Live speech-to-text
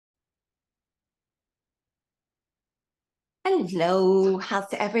Hello,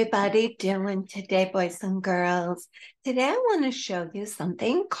 how's everybody doing today, boys and girls? Today I want to show you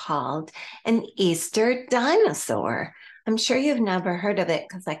something called an Easter dinosaur. I'm sure you've never heard of it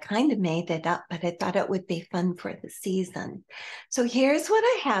because I kind of made it up, but I thought it would be fun for the season. So here's what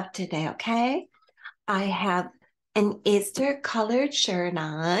I have today, okay? I have an Easter colored shirt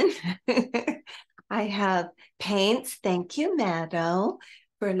on. I have paints. Thank you, Meadow,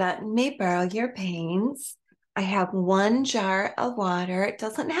 for letting me borrow your paints. I have one jar of water. It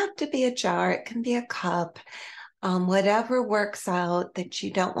doesn't have to be a jar, it can be a cup. Whatever works out that you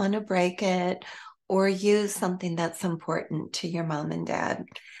don't want to break it or use something that's important to your mom and dad.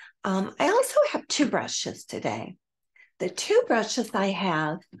 I also have two brushes today. The two brushes I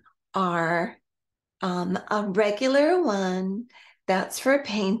have are a regular one that's for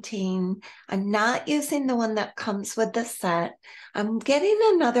painting. I'm not using the one that comes with the set. I'm getting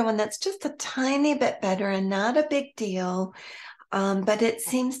another one that's just a tiny bit better and not a big deal, but it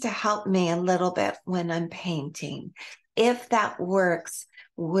seems to help me a little bit when I'm painting. If that works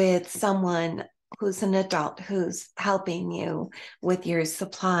with someone who's an adult who's helping you with your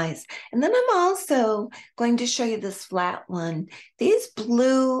supplies. And then I'm also going to show you this flat one. These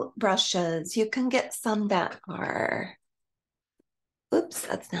blue brushes, you can get some that are, oops,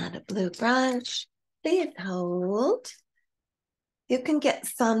 that's not a blue brush. Please hold. You can get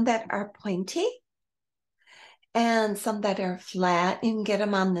some that are pointy and some that are flat. You can get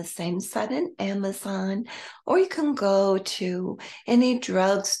them on the same site in Amazon, or you can go to any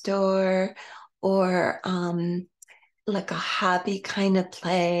drugstore or like a hobby kind of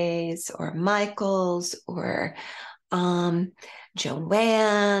place, or Michael's, or um,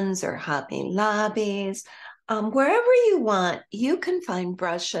 Joann's, or Hobby Lobbies. Wherever you want, you can find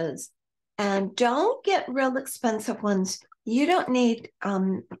brushes. And don't get real expensive ones. You don't need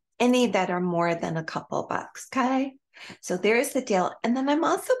any that are more than a couple bucks, okay? So there's the deal. And then I'm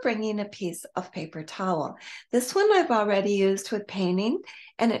also bringing a piece of paper towel. This one I've already used with painting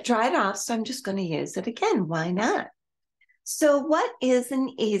and it dried off, so I'm just going to use it again. Why not? So what is an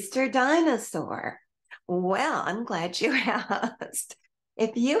Easter dinosaur? Well, I'm glad you asked.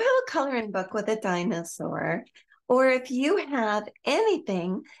 If you have a coloring book with a dinosaur, or if you have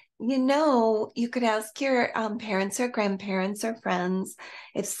anything, you could ask your parents or grandparents or friends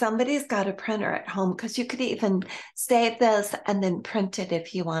if somebody's got a printer at home, because you could even save this and then print it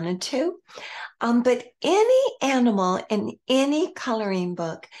if you wanted to. But any animal in any coloring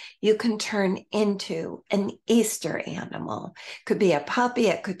book you can turn into an Easter animal. Could be a puppy,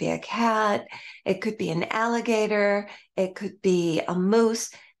 it could be a cat, it could be an alligator, it could be a moose,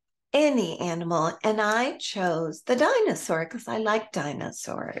 any animal. And I chose the dinosaur because I like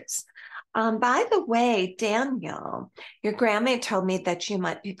dinosaurs. By the way, Daniel, your grandma told me that you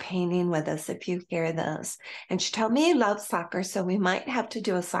might be painting with us if you hear this. And she told me you love soccer, so we might have to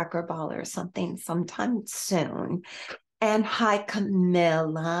do a soccer ball or something sometime soon. And hi,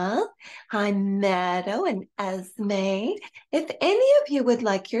 Camilla. Hi, Meadow and Esme. If any of you would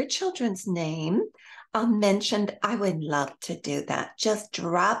like your children's name mentioned, I would love to do that. Just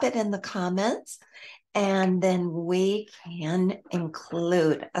drop it in the comments and then we can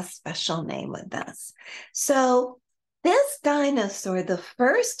include a special name with this. So this dinosaur, the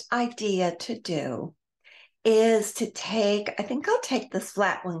first idea to do is to take, I think I'll take this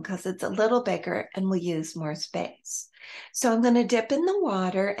flat one because it's a little bigger and we'll use more space. So I'm going to dip in the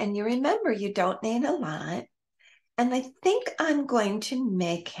water, and you remember you don't need a lot. And I think I'm going to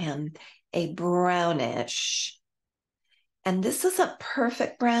make him a brownish. And this isn't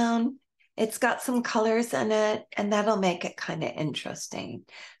perfect brown. It's got some colors in it, and that'll make it kind of interesting.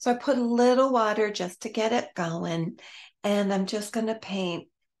 So I put a little water just to get it going, and I'm just going to paint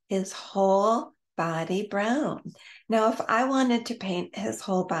his whole body brown. Now, if I wanted to paint his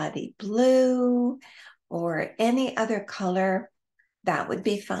whole body blue or any other color, that would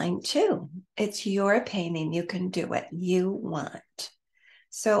be fine too. It's your painting. You can do what you want.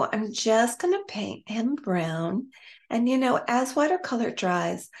 So I'm just going to paint him brown. And as watercolor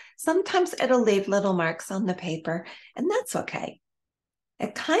dries, sometimes it'll leave little marks on the paper, and that's okay.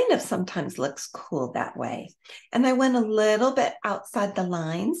 It kind of sometimes looks cool that way. And I went a little bit outside the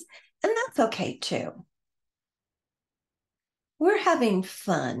lines, and that's okay too. We're having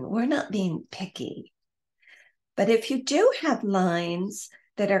fun. We're not being picky. But if you do have lines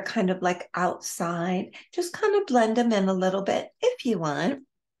that are kind of like outside, just kind of blend them in a little bit if you want.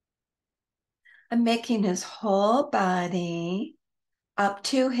 I'm making his whole body up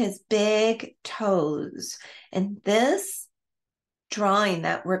to his big toes. And this drawing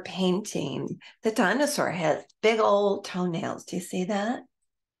that we're painting, the dinosaur has big old toenails. Do you see that?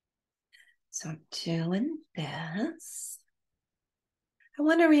 So I'm doing this. I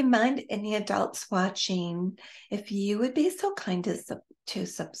want to remind any adults watching, if you would be so kind as to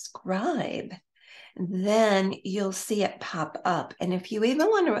subscribe, then you'll see it pop up. And if you even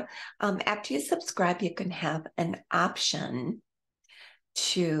want to, after you subscribe, you can have an option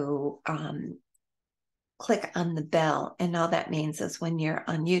to click on the bell. And all that means is when you're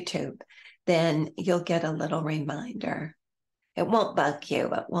on YouTube, then you'll get a little reminder. It won't bug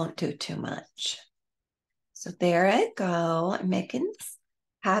you. It won't do too much. So there I go. I'm making this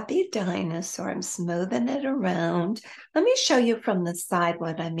happy dinosaur. I'm smoothing it around. Let me show you from the side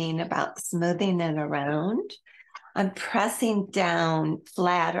what I mean about smoothing it around. I'm pressing down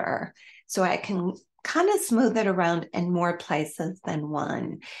flatter so I can kind of smooth it around in more places than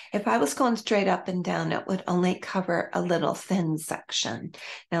one. If I was going straight up and down, it would only cover a little thin section.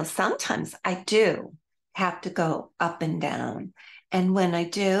 Now, sometimes I do have to go up and down. And when I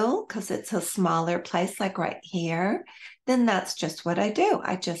do, because it's a smaller place like right here, then that's just what I do.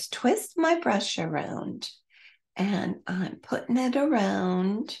 I just twist my brush around and I'm putting it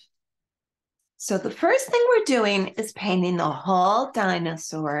around. So the first thing we're doing is painting the whole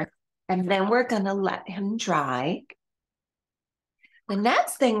dinosaur, and then we're going to let him dry. The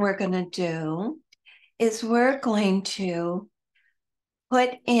next thing we're going to do is we're going to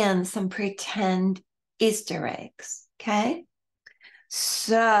put in some pretend Easter eggs, okay?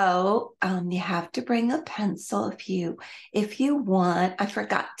 So you have to bring a pencil if you want. I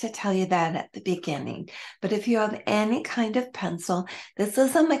forgot to tell you that at the beginning, but if you have any kind of pencil, this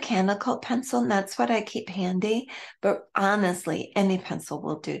is a mechanical pencil, and that's what I keep handy. But honestly, any pencil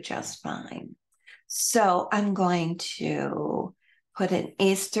will do just fine. So I'm going to put an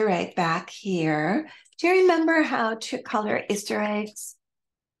Easter egg back here. Do you remember how to color Easter eggs?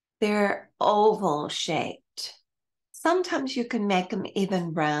 They're oval shaped. Sometimes you can make them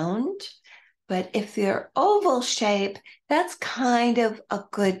even round, but if they're oval shape, that's kind of a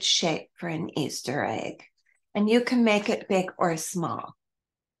good shape for an Easter egg. And you can make it big or small.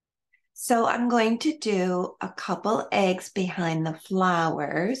 So I'm going to do a couple eggs behind the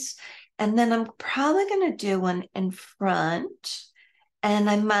flowers, and then I'm probably going to do one in front, and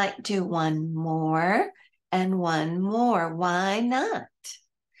I might do one more and one more. Why not?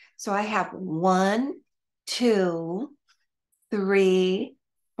 So I have 1, 2, 3,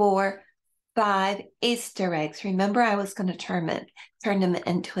 4, 5 Easter eggs. Remember, I was going to turn them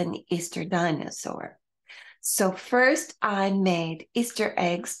into an Easter dinosaur. So first I made Easter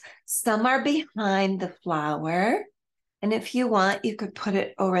eggs. Some are behind the flower. And if you want, you could put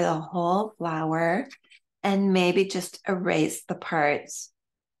it over the whole flower and maybe just erase the parts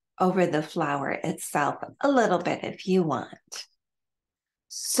over the flower itself a little bit if you want.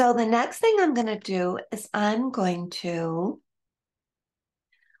 So the next thing I'm going to do is I'm going to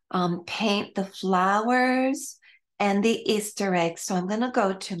paint the flowers and the Easter eggs. So I'm going to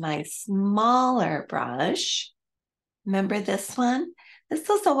go to my smaller brush. Remember this one? This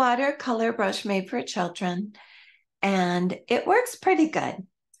is a watercolor brush made for children, and it works pretty good.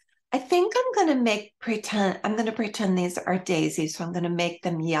 I think I'm going to pretend these are daisies, so I'm going to make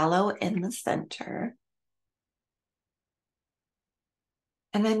them yellow in the center.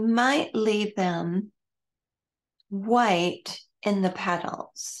 And I might leave them white in the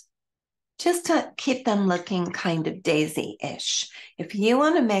petals, just to keep them looking kind of daisy-ish. If you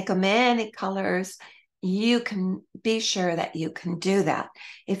want to make them any colors, you can be sure that you can do that.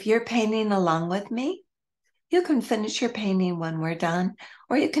 If you're painting along with me, you can finish your painting when we're done,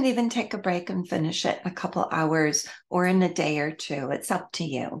 or you can even take a break and finish it in a couple hours or in a day or two. It's up to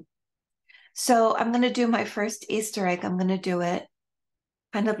you. So I'm going to do my first Easter egg. I'm going to do it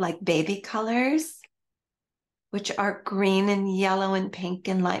kind of like baby colors, which are green and yellow and pink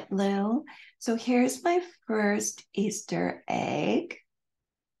and light blue. So here's my first Easter egg.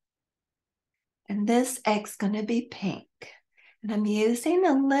 And this egg's going to be pink. And I'm using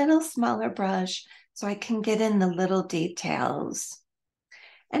a little smaller brush so I can get in the little details.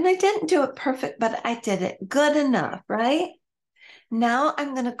 And I didn't do it perfect, but I did it good enough, right? Now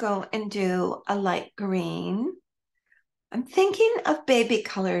I'm going to go and do a light green. I'm thinking of baby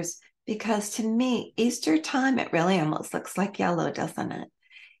colors because to me, Easter time, it really almost looks like yellow, doesn't it?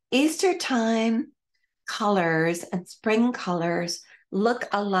 Easter time colors and spring colors look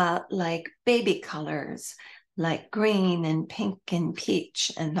a lot like baby colors, like green and pink and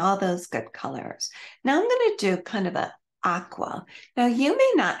peach and all those good colors. Now I'm going to do kind of a aqua. Now you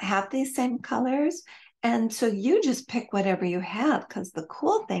may not have these same colors, and so you just pick whatever you have, because the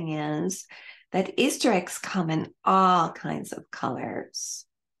cool thing is that Easter eggs come in all kinds of colors,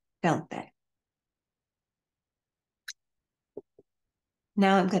 don't they?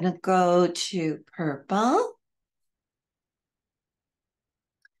 Now I'm going to go to purple.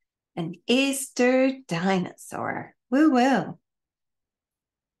 An Easter dinosaur. Woo woo.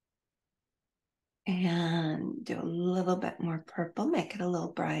 And do a little bit more purple, make it a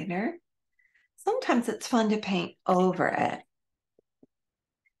little brighter. Sometimes it's fun to paint over it.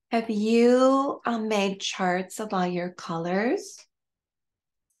 Have you made charts of all your colors?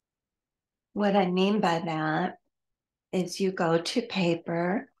 What I mean by that is you go to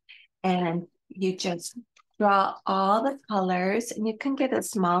paper and you just draw all the colors, and you can get a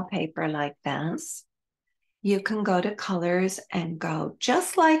small paper like this. You can go to colors and go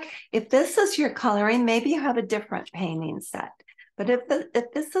just like if this is your coloring, maybe you have a different painting set. But if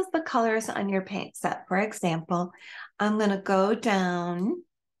this is the colors on your paint set, for example, I'm going to go down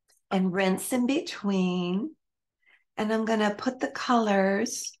and rinse in between, and I'm going to put the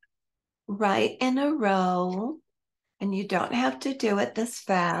colors right in a row, and you don't have to do it this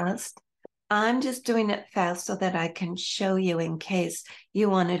fast. I'm just doing it fast so that I can show you in case you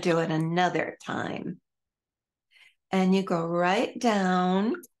want to do it another time. And you go right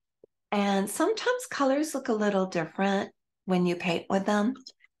down, and sometimes colors look a little different when you paint with them.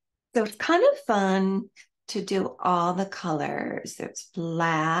 So it's kind of fun to do all the colors. There's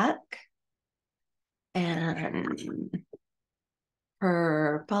black and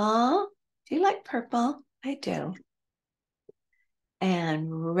purple. Do you like purple? I do. And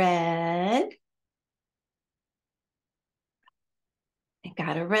red. I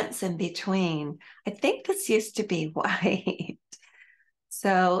got to rinse in between. I think this used to be white.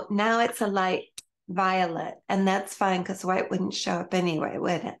 So now it's a light violet, and that's fine because white wouldn't show up anyway,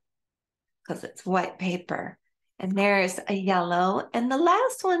 would it? Because it's white paper. And there's a yellow, and the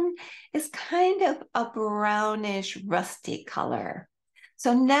last one is kind of a brownish rusty color.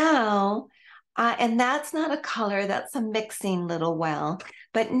 So now, and that's not a color, that's a mixing little well.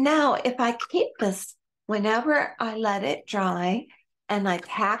 But now if I keep this, whenever I let it dry and I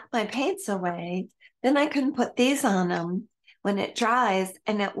pack my paints away, then I can put these on them when it dries,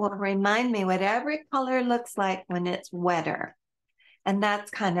 and it will remind me what every color looks like when it's wetter. And that's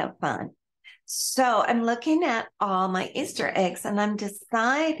kind of fun. So I'm looking at all my Easter eggs, and I'm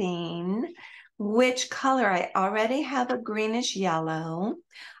deciding which color. I already have a greenish yellow.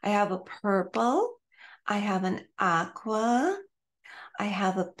 I have a purple. I have an aqua. I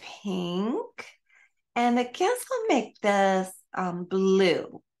have a pink. And I guess I'll make this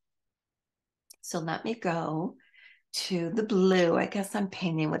blue. So let me go to the blue. I guess I'm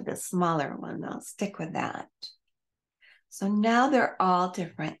painting with the smaller one. I'll stick with that. So now they're all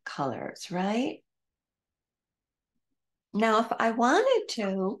different colors, right? Now, if I wanted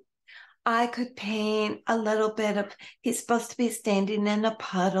to, I could paint a little bit of, he's supposed to be standing in a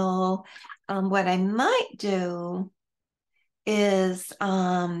puddle. What I might do is,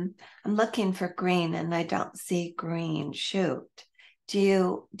 I'm looking for green and I don't see green. Shoot. Do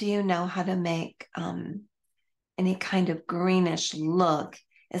you know how to make any kind of greenish look?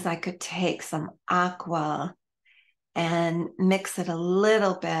 Is I could take some aqua and mix it a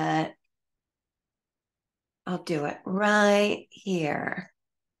little bit. I'll do it right here.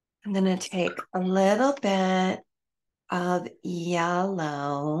 I'm going to take a little bit of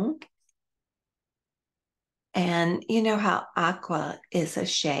yellow. And you know how aqua is a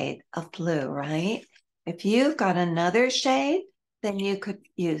shade of blue, right? If you've got another shade, then you could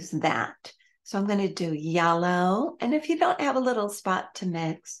use that. So I'm going to do yellow. And if you don't have a little spot to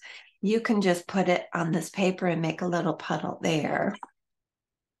mix, you can just put it on this paper and make a little puddle there.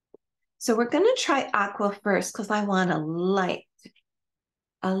 So we're going to try aqua first because I want a light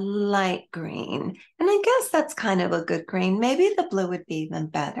green. And I guess that's kind of a good green. Maybe the blue would be even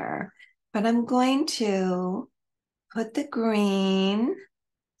better. But I'm going to put the green.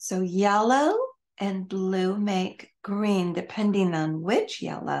 So yellow and blue make green depending on which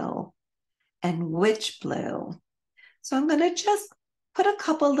yellow and which blue. So I'm going to just put a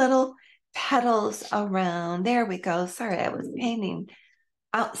couple little petals around. There we go. Sorry, I was painting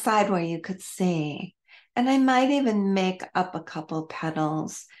outside where you could see. And I might even make up a couple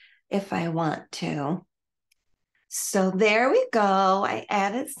petals if I want to. So there we go. I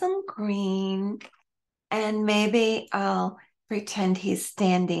added some green, and maybe I'll pretend he's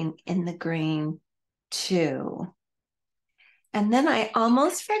standing in the green too. And then I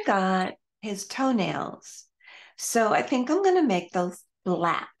almost forgot his toenails. So I think I'm going to make those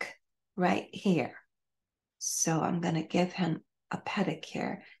black right here. So I'm going to give him a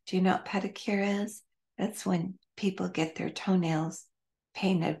pedicure. Do you know what pedicure is? That's when people get their toenails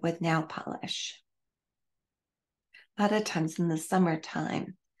painted with nail polish. A lot of times in the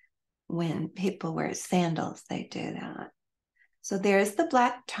summertime, when people wear sandals, they do that. So there's the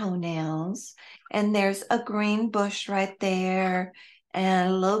black toenails, and there's a green bush right there, and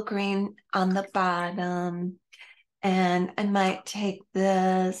a little green on the bottom. And I might take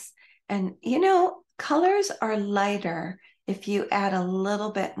this, and colors are lighter if you add a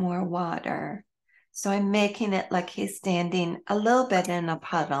little bit more water. So I'm making it like he's standing a little bit in a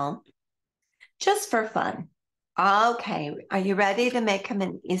puddle, just for fun. Okay, are you ready to make him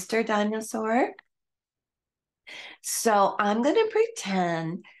an Easter dinosaur? So I'm going to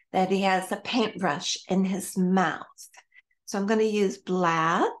pretend that he has a paintbrush in his mouth. So I'm going to use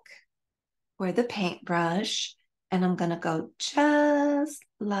black for the paintbrush, and I'm going to go just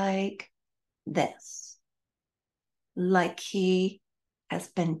like this, like he has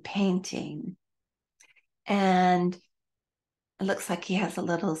been painting. And it looks like he has a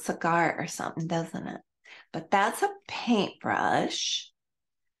little cigar or something, doesn't it? But that's a paintbrush.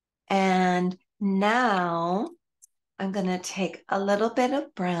 And now I'm going to take a little bit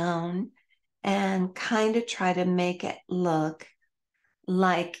of brown and kind of try to make it look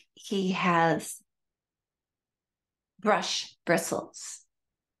like he has brush bristles.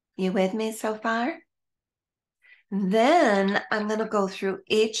 You with me so far? Then I'm going to go through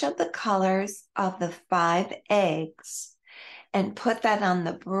each of the colors of the 5 eggs and put that on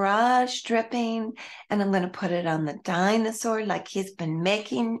the brush dripping, and I'm going to put it on the dinosaur like he's been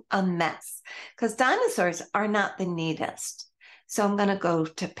making a mess, because dinosaurs are not the neatest. So I'm going to go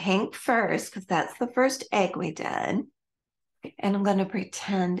to pink first, because that's the first egg we did, and I'm going to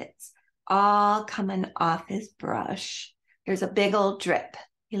pretend it's all coming off his brush. There's a big old drip.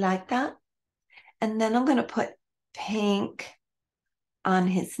 You like that? And then I'm going to put pink on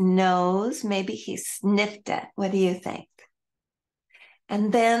his nose. Maybe he sniffed it. What do you think?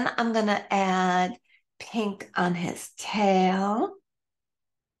 And then I'm going to add pink on his tail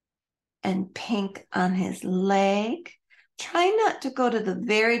and pink on his leg. Try not to go to the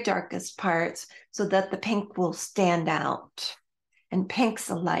very darkest parts so that the pink will stand out. And pink's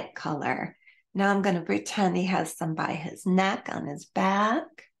a light color. Now I'm going to pretend he has some by his neck, on his back,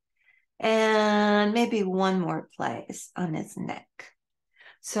 and maybe one more place on his neck.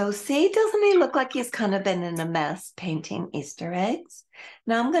 So see, doesn't he look like he's kind of been in a mess painting Easter eggs?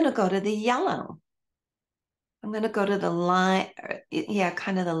 Now I'm going to go to the yellow. I'm going to go to the lime,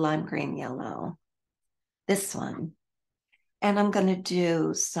 kind of the lime green yellow. This one. And I'm going to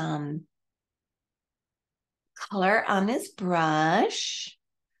do some color on his brush.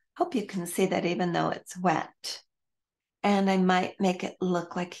 Hope you can see that even though it's wet. And I might make it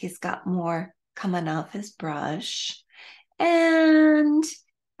look like he's got more coming off his brush. And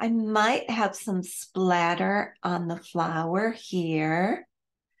I might have some splatter on the flower here.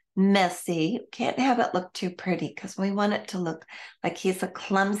 Messy. Can't have it look too pretty because we want it to look like he's a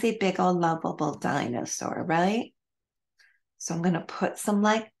clumsy, big old lovable dinosaur, right? So I'm going to put some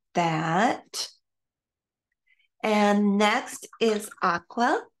like that. And next is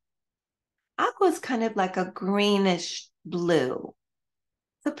aqua. Aqua is kind of like a greenish blue.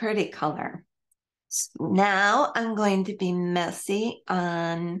 It's a pretty color. So now I'm going to be messy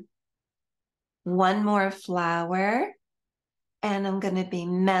on one more flower, and I'm going to be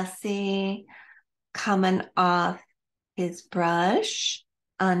messy coming off his brush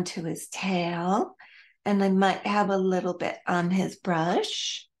onto his tail, and I might have a little bit on his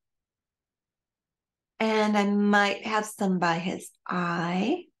brush, and I might have some by his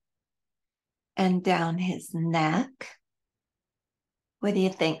eye and down his neck. What do you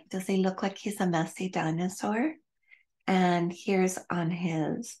think? Does he look like he's a messy dinosaur? And here's on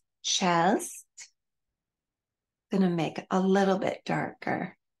his chest. Gonna make it a little bit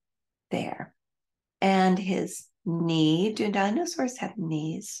darker there. And his knee. Do dinosaurs have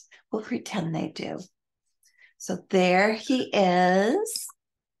knees? We'll pretend they do. So there he is.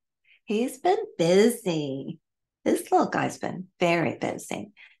 He's been busy. This little guy's been very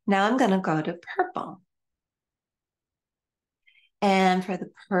busy. Now I'm going to go to purple. And for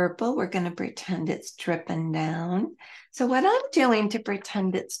the purple, we're going to pretend it's dripping down. So what I'm doing to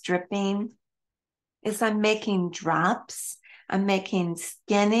pretend it's dripping is I'm making drops. I'm making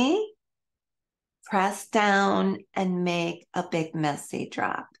skinny, press down, and make a big messy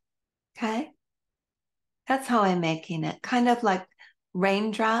drop. Okay? That's how I'm making it. Kind of like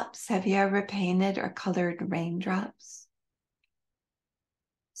raindrops. Have you ever painted or colored raindrops?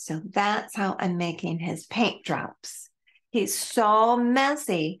 So that's how I'm making his paint drops. He's so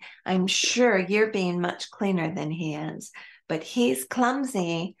messy. I'm sure you're being much cleaner than he is, but he's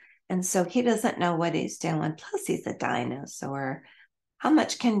clumsy, and so he doesn't know what he's doing. Plus, he's a dinosaur. How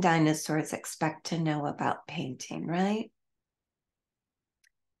much can dinosaurs expect to know about painting, right?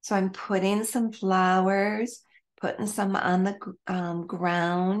 So I'm putting some flowers, putting some on the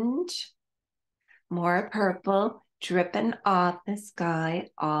ground, more purple. dripping off the sky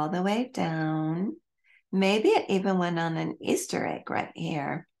all the way down. Maybe it even went on an Easter egg right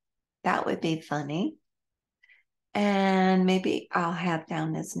here. That would be funny. And maybe I'll have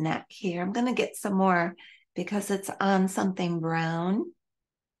down his neck here. I'm going to get some more because it's on something brown.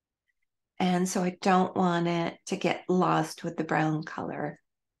 And so I don't want it to get lost with the brown color.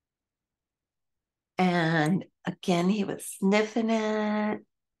 And again, he was sniffing it.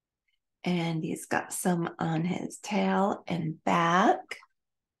 And he's got some on his tail and back.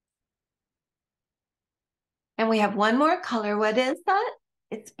 And we have one more color. What is that?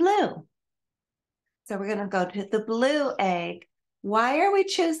 It's blue. So we're going to go to the blue egg. Why are we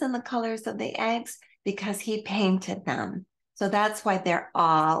choosing the colors of the eggs? Because he painted them. So that's why they're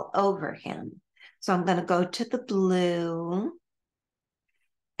all over him. So I'm going to go to the blue.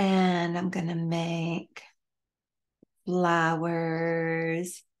 And I'm going to make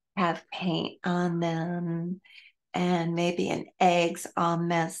flowers, have paint on them, and maybe an egg's all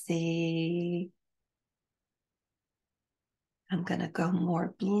messy. I'm going to go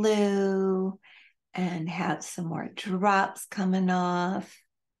more blue and have some more drops coming off.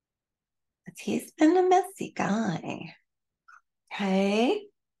 He's been a messy guy. Okay.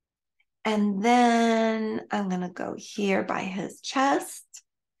 And then I'm going to go here by his chest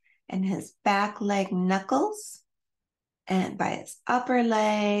and his back leg knuckles and by his upper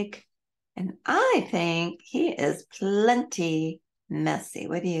leg. And I think he is plenty messy.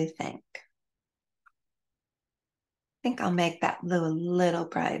 What do you think? I think I'll make that blue a little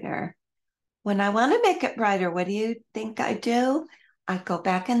brighter. When I want to make it brighter, what do you think I do? I go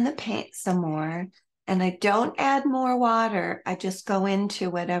back in the paint some more and I don't add more water. I just go into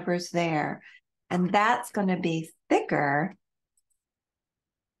whatever's there. And that's going to be thicker.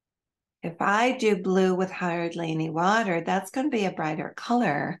 If I do blue with hardly any water, that's going to be a brighter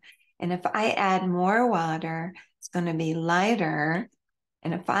color. And if I add more water, it's going to be lighter.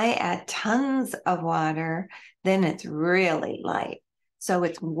 And if I add tons of water, then it's really light. So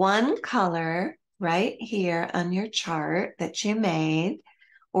it's one color right here on your chart that you made,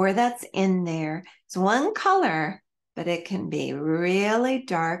 or that's in there. It's one color, but it can be really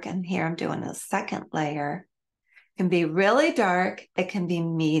dark. And here I'm doing a second layer. It can be really dark. It can be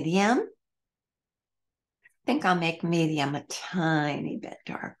medium. I think I'll make medium a tiny bit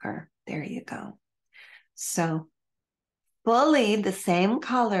darker. There you go. So fully the same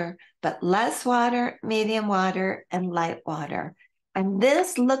color, but less water, medium water, and light water. And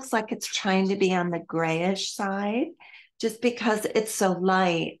this looks like it's trying to be on the grayish side just because it's so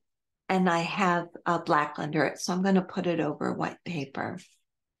light and I have black under it. So I'm going to put it over white paper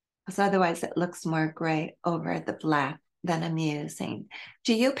because otherwise it looks more gray over the black that I'm using.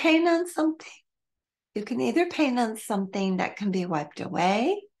 Do you paint on something? You can either paint on something that can be wiped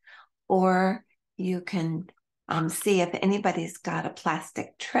away, or you can see if anybody's got a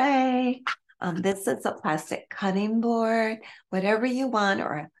plastic tray. This is a plastic cutting board, whatever you want,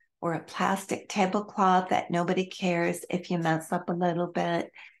 or a plastic tablecloth that nobody cares if you mess up a little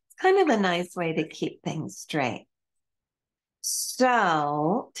bit. It's kind of a nice way to keep things straight.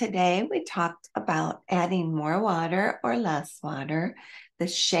 So today we talked about adding more water or less water, the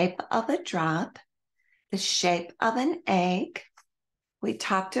shape of a drop, the shape of an egg. We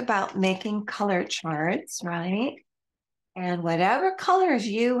talked about making color charts, right? And whatever colors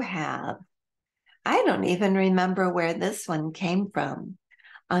you have, I don't even remember where this one came from.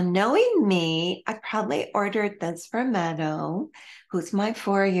 Knowing me, I probably ordered this for Meadow, who's my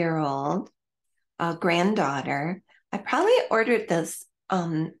 4-year-old granddaughter. I probably ordered this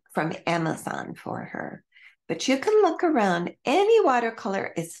from Amazon for her. But you can look around. Any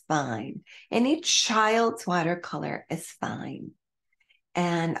watercolor is fine. Any child's watercolor is fine.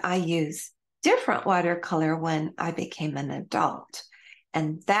 And I use different watercolor when I became an adult.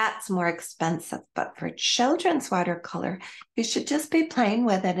 And that's more expensive. But for children's watercolor, you should just be playing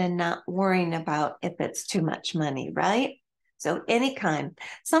with it and not worrying about if it's too much money, right? So any kind.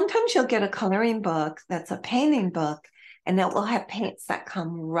 Sometimes you'll get a coloring book that's a painting book, and it will have paints that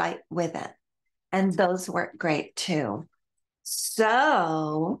come right with it. And those work great too.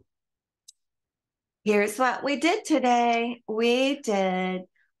 So here's what we did today. We did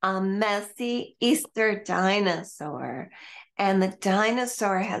a messy Easter dinosaur. And the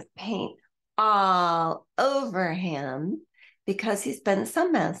dinosaur has paint all over him because he's been so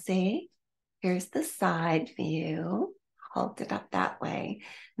messy. Here's the side view. Hold it up that way.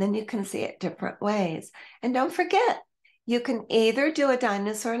 Then you can see it different ways. And don't forget, you can either do a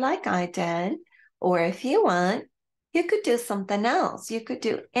dinosaur like I did, or if you want, you could do something else. You could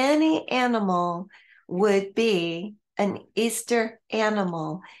do any animal would be an Easter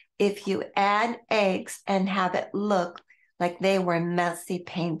animal if you add eggs and have it look like they were messy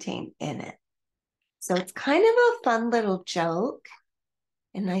painting in it. So it's kind of a fun little joke,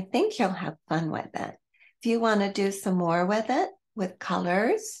 and I think you'll have fun with it. If you want to do some more with it, with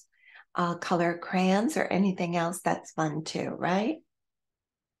colors, color crayons, or anything else, that's fun too, right?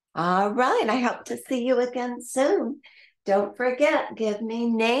 All right, I hope to see you again soon. Don't forget, give me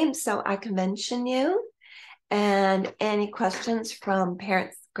names so I can mention you. And any questions from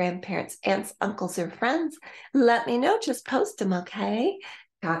parents, grandparents, aunts, uncles, or friends, let me know. Just post them, okay?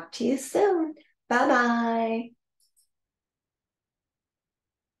 Talk to you soon. Bye-bye.